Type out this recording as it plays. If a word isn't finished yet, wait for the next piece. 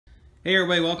Hey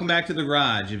everybody, welcome back to the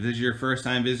garage. If this is your first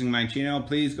time visiting my channel,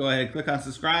 please go ahead, click on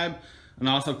subscribe, and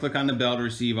also click on the bell to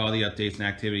receive all the updates and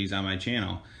activities on my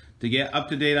channel. To get up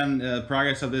to date on the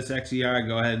progress of this XCR,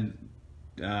 go ahead,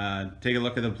 take a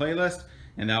look at the playlist,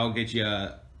 and that will get you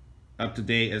up to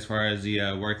date as far as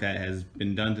the work that has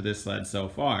been done to this sled so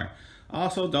far.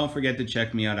 Also, don't forget to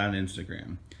check me out on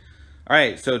Instagram.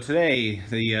 Alright, so today,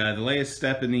 the latest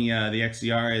step in the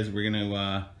XCR is we're going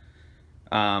to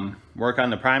work on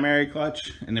the primary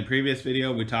clutch. In the previous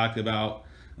video, we talked about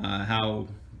how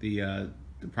the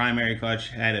primary clutch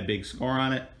had a big score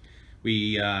on it.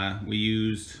 We took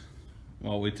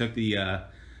the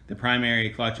primary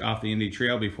clutch off the Indy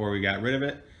Trail before we got rid of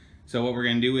it. So what we're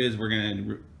going to do is we're going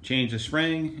to change the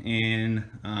spring and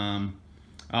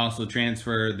also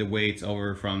transfer the weights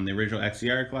over from the original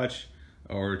XCR clutch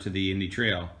over to the Indy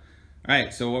Trail.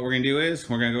 Alright, so what we're going to do is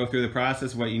we're going to go through the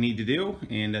process of what you need to do,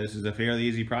 and this is a fairly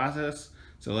easy process,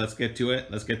 so let's get to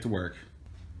it. Let's get to work.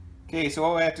 Okay, so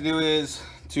what we have to do is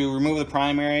to remove the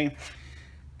primary,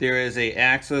 there is a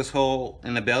access hole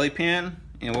in the belly pan,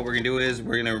 and what we're going to do is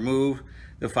we're going to remove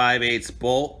the 5/8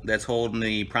 bolt that's holding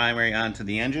the primary onto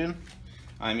the engine.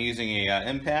 I'm using a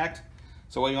impact.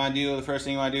 So what you want to do, the first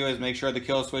thing you want to do is make sure the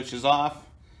kill switch is off.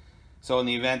 So in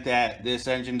the event that this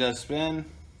engine does spin,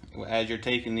 as you're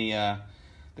taking the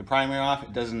primary off,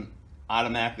 it doesn't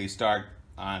automatically start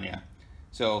on you.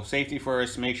 So safety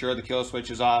first, make sure the kill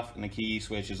switch is off and the key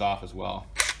switch is off as well.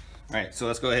 Alright, so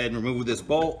let's go ahead and remove this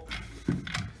bolt.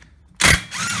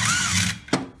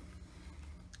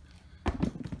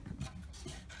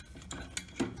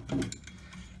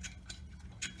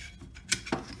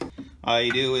 All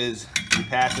you do is you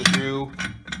pass it through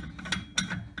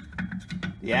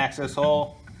the access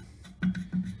hole,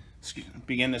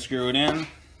 begin to screw it in.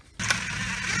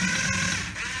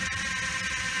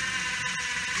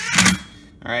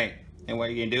 Alright, and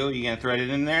what you're going to do, you're going to thread it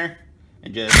in there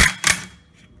and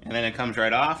then it comes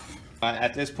right off.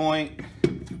 At this point,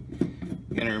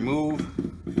 you're going to remove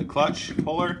the clutch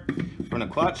puller from the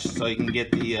clutch so you can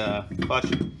get the clutch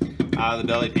out of the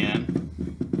belly pan.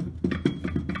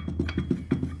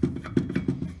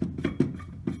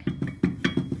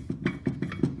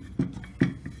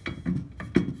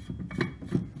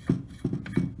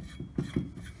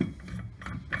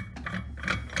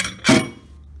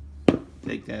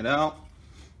 Take that out,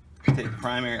 take the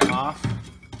primary off,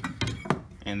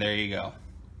 and there you go.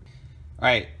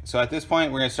 Alright, so at this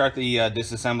point we're going to start the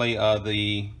disassembly of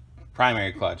the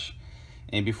primary clutch.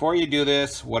 And before you do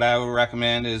this, what I would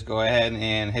recommend is go ahead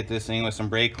and hit this thing with some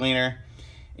brake cleaner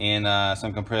and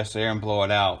some compressed air and blow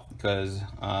it out, because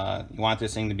you want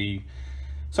this thing to be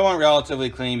somewhat relatively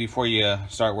clean before you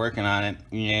start working on it.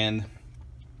 And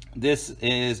this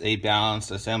is a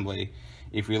balanced assembly.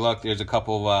 If you look, there's a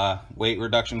couple of weight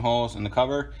reduction holes in the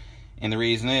cover, and the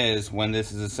reason is when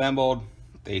this is assembled,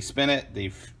 they spin it,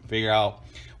 they figure out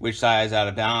which side is out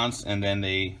of balance, and then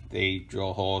they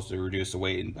drill holes to reduce the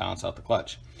weight and balance out the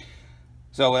clutch.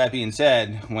 So with that being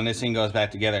said, when this thing goes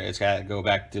back together, it's got to go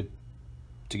back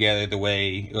together the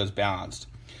way it was balanced.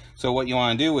 So what you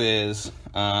want to do is,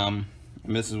 and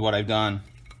this is what I've done,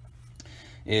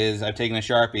 is I've taken a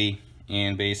Sharpie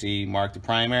and basically marked the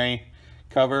primary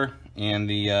cover and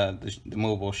the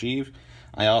movable sheave.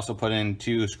 I also put in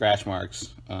 2 scratch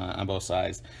marks on both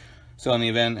sides. So in the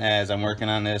event as I'm working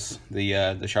on this, the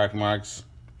Sharpie marks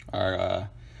are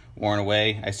worn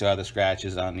away, I still have the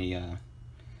scratches on the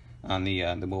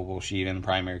movable sheave and the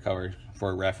primary cover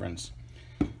for reference.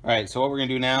 Alright, so what we're going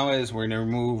to do now is we're going to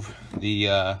remove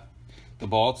the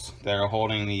bolts that are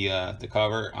holding the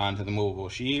cover onto the movable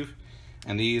sheave,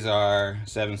 and these are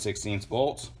 7/16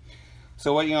 bolts.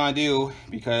 So what you want to do,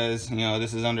 because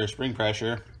this is under spring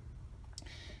pressure,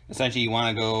 essentially you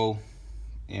want to go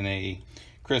in a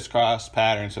crisscross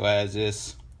pattern so as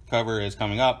this cover is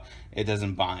coming up, it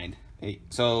doesn't bind.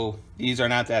 So these are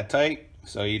not that tight,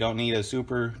 so you don't need a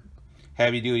super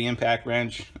heavy duty impact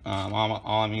wrench.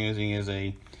 All I'm using is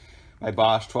my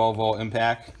Bosch 12-volt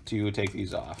impact to take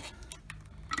these off.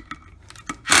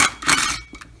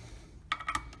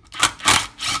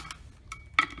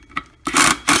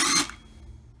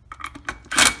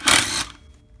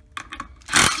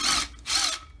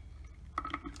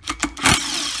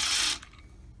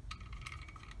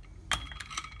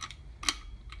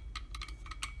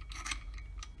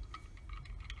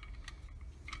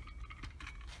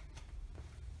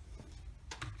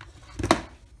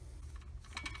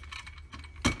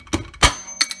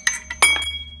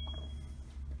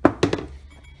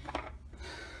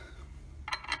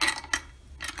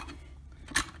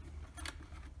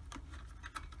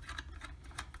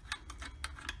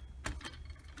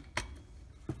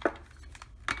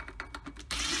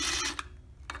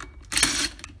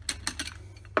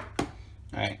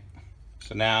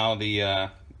 So now the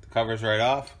cover's right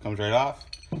off, comes right off.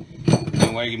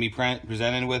 And what you're gonna be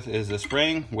presented with is the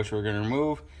spring, which we're gonna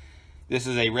remove. This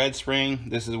is a red spring.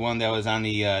 This is one that was on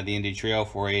the Indy Trail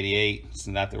 488. It's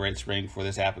not the right spring for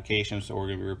this application, so we're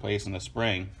gonna be replacing the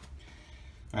spring.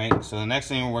 All right, so the next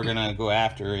thing we're gonna go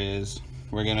after is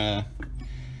we're gonna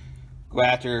go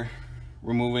after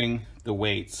removing the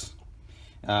weights,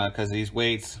 because these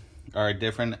weights are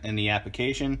different in the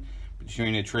application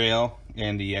between the Trail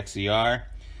and the XCR.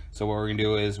 So what we're gonna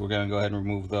do is we're gonna go ahead and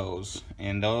remove those,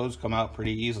 and those come out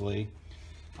pretty easily.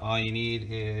 All you need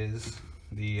is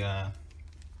the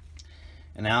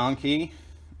an Allen key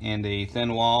and a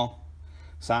thin wall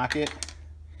socket.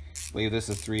 I believe this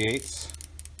is 3/8.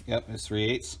 Yep, it's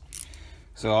 3/8.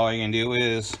 So all you're gonna do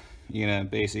is you're gonna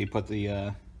basically put the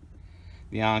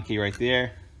Allen key right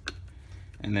there,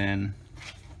 and then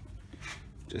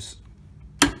just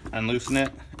unloosen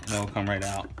it, and it'll come right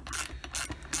out.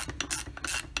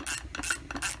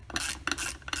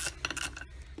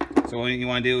 So what you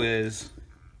want to do is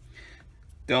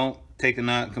don't take the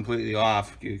nut completely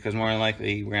off, because more than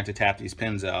likely we're going to have to tap these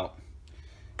pins out,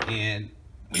 and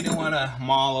we don't want to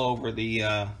maul over the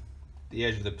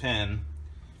edge of the pin.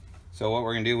 So what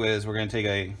we're going to do is we're going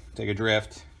to take a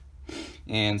drift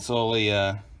and slowly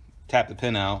tap the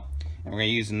pin out, and we're going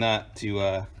to use the nut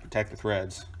to protect the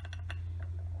threads.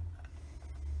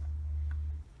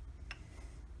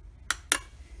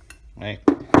 Right,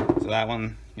 so that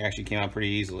one actually came out pretty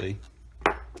easily.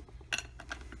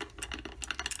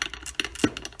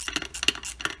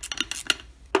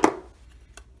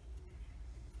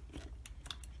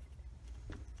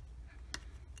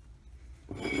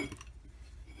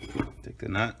 Take the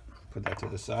nut, put that to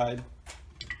the side,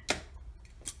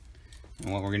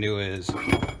 and what we're gonna do is we're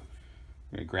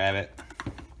gonna grab it,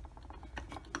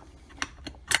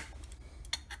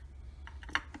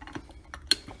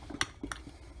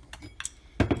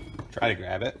 try to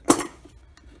grab it,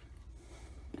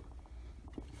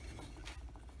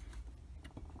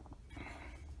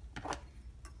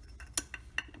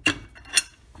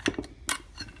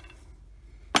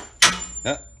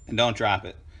 and don't drop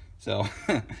it. So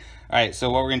all right, so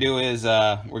what we're gonna do is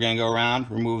we're gonna go around,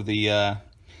 remove the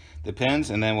pins,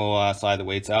 and then we'll slide the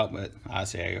weights out. But I'll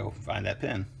say I go find that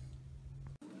pin.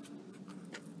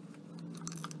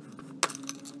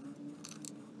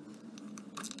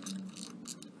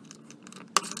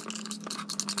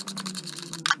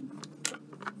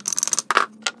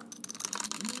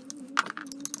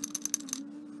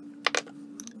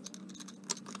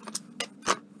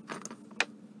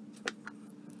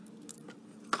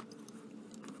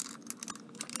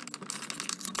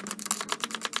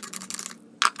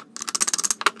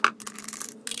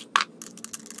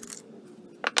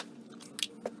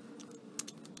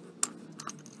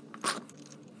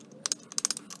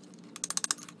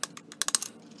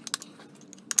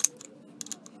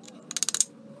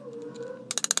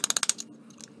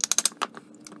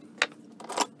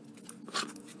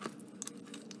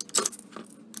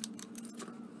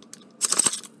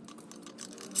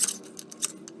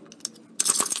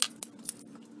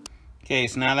 Okay,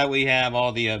 so now that we have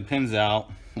all the pins out,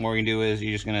 what we're gonna do is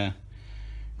you're just gonna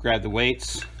grab the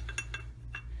weights,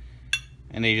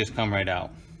 and they just come right out.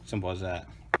 Simple as that.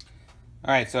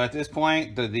 All right, so at this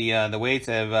point, the weights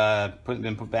have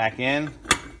been put back in,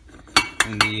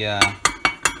 and the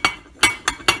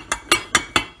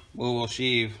movable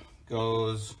sheave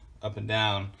goes up and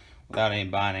down without any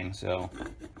binding, so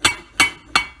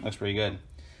looks pretty good.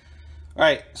 All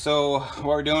right, so what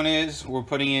we're doing is we're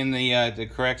putting in the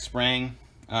correct spring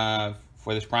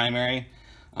for this primary.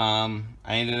 I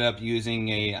ended up using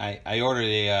I ordered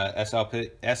a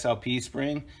SLP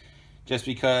spring just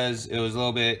because it was a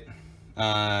little bit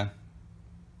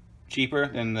cheaper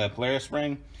than the Polaris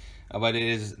spring, but it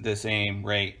is the same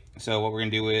rate. So what we're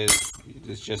gonna do is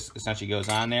this just essentially goes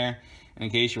on there. And in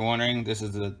case you're wondering, this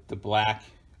is the black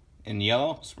and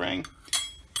yellow spring.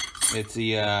 It's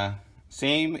the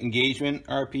same engagement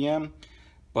RPM,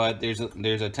 but there's a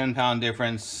 10-pound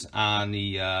difference on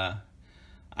the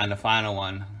final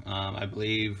one. I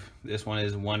believe this one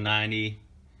is 190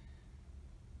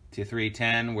 to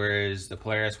 310, whereas the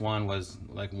Polaris one was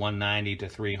like 190 to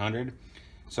 300.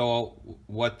 So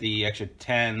what the extra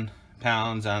 10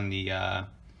 pounds on the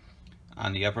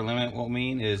upper limit will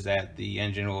mean is that the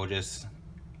engine will just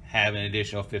have an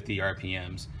additional 50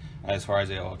 RPMs as far as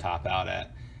it will top out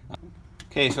at.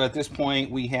 Okay, so at this point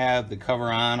we have the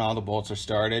cover on, all the bolts are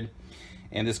started,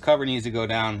 and this cover needs to go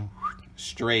down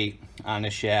straight on the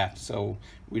shaft, so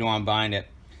we don't want to bind it.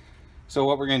 So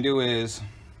what we're going to do is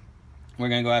we're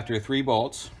going to go after 3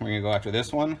 bolts. We're going to go after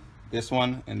this one,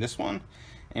 and this one.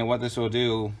 And what this will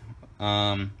do,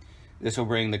 this will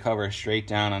bring the cover straight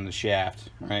down on the shaft,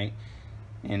 right?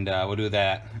 And we'll do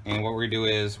that. And what we're gonna do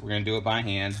is we're gonna do it by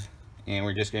hand, and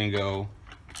we're just gonna go,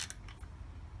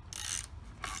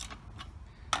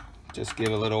 just give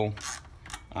a little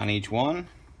on each one.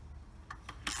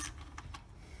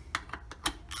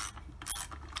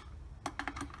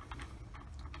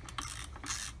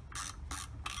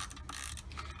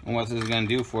 And what this is going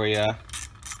to do for you,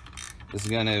 this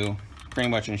is going to pretty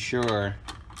much ensure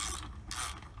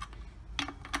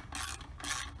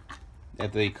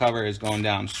that the cover is going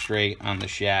down straight on the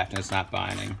shaft and it's not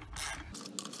binding.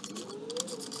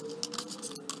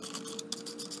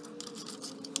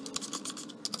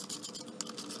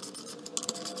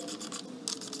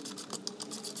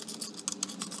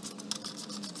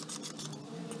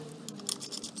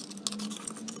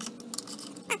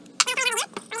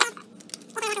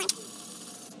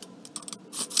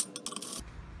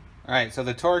 Alright, so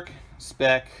the torque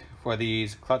spec for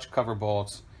these clutch cover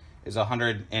bolts is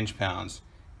 100 inch-pounds.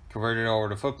 Converted over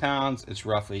to foot-pounds, it's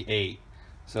roughly 8.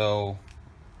 So,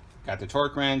 got the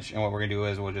torque wrench, and what we're going to do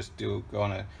is we'll just go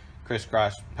on a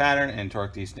crisscross pattern and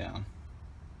torque these down.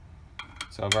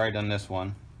 So I've already done this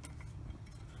one.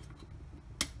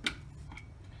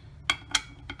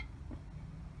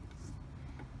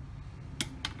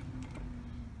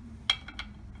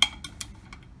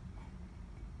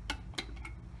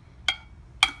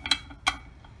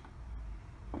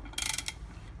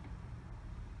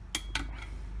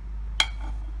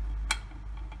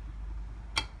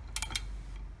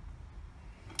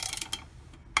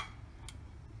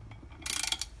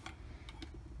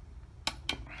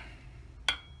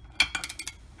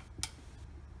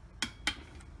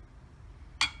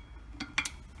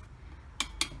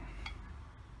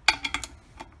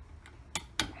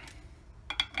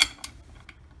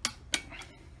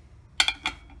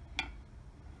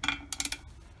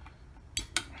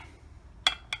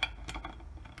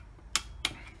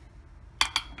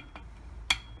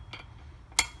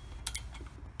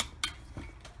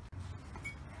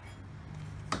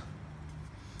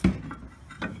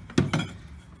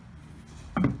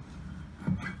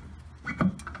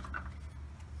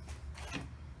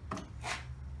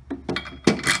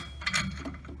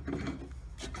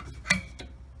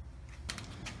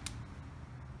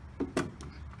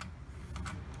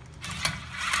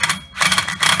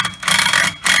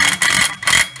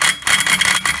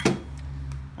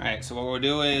 So what we'll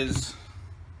do is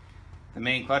the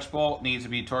main clutch bolt needs to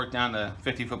be torqued down to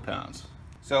 50 foot-pounds.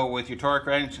 So with your torque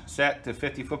wrench set to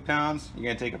 50 foot-pounds, you're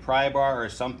going to take a pry bar or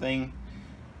something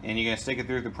and you're going to stick it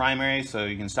through the primary so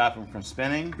you can stop it from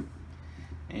spinning.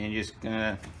 And you're just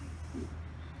going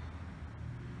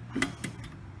to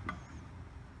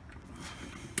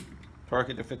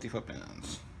torque it to 50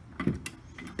 foot-pounds.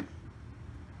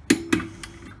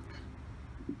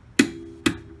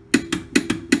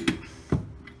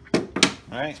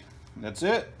 Alright, that's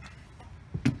it.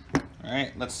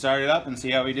 Alright, let's start it up and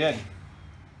see how we did.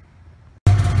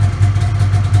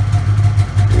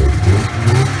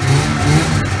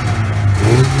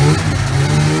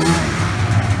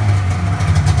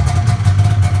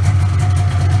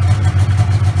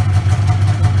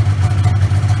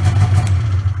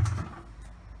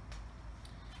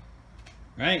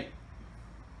 Alright,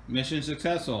 mission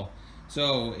successful.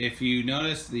 So if you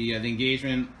notice, the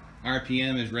engagement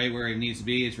RPM is right where it needs to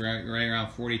be. It's right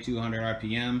around 4,200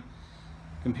 RPM.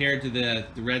 Compared to the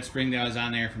red spring that was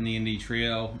on there from the Indy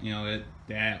Trio, you know,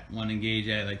 that one engaged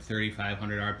at like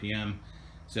 3,500 RPM.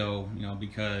 So, you know,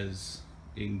 because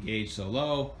it engaged so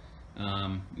low,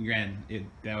 granted,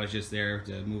 that was just there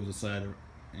to move the sled,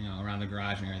 you know, around the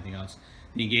garage and everything else.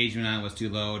 The engagement on it was too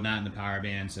low, not in the power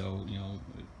band, so, you know,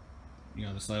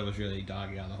 the sled was really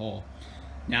doggy out of the hole.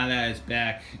 Now that it's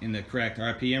back in the correct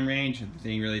RPM range, the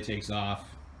thing really takes off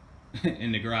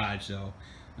in the garage, so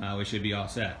we should be all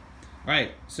set.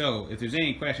 Alright, so if there's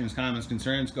any questions, comments,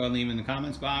 concerns, go ahead and leave them in the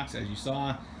comments box. As you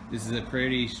saw, this is a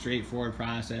pretty straightforward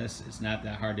process. It's not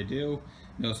that hard to do.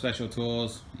 No special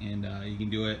tools, and you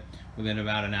can do it within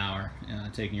about an hour,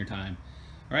 taking your time.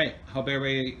 Alright, hope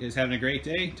everybody is having a great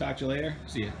day. Talk to you later.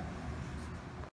 See ya.